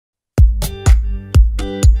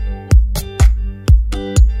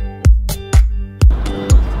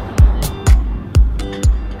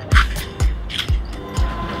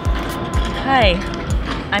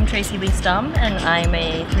I'm Tracy Stum, and I'm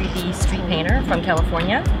a 3D street painter from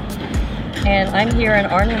California. And I'm here in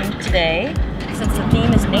Arnhem today. Since the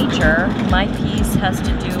theme is nature, my piece has to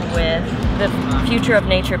do with the future of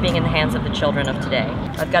nature being in the hands of the children of today.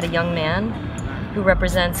 I've got a young man who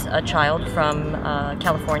represents a child from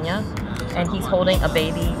California, and he's holding a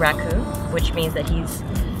baby raccoon, which means that he's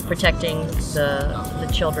protecting the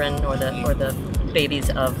children or the babies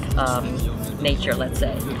of nature, let's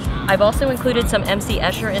say. I've also included some MC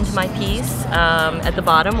Escher into my piece at the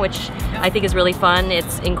bottom, which I think is really fun.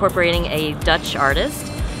 It's incorporating a Dutch artist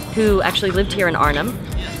who actually lived here in Arnhem,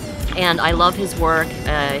 and I love his work.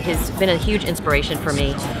 He's been a huge inspiration for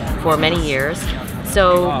me for many years.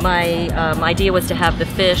 So my idea was to have the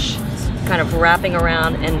fish kind of wrapping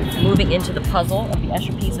around and moving into the puzzle of the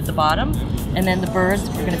Escher piece at the bottom, and then the birds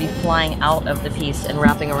are going to be flying out of the piece and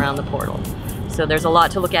wrapping around the portal. So there's a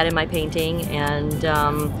lot to look at in my painting, and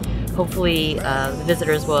hopefully the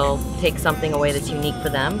visitors will take something away that's unique for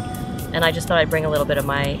them. And I just thought I'd bring a little bit of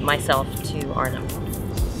myself to Arnhem.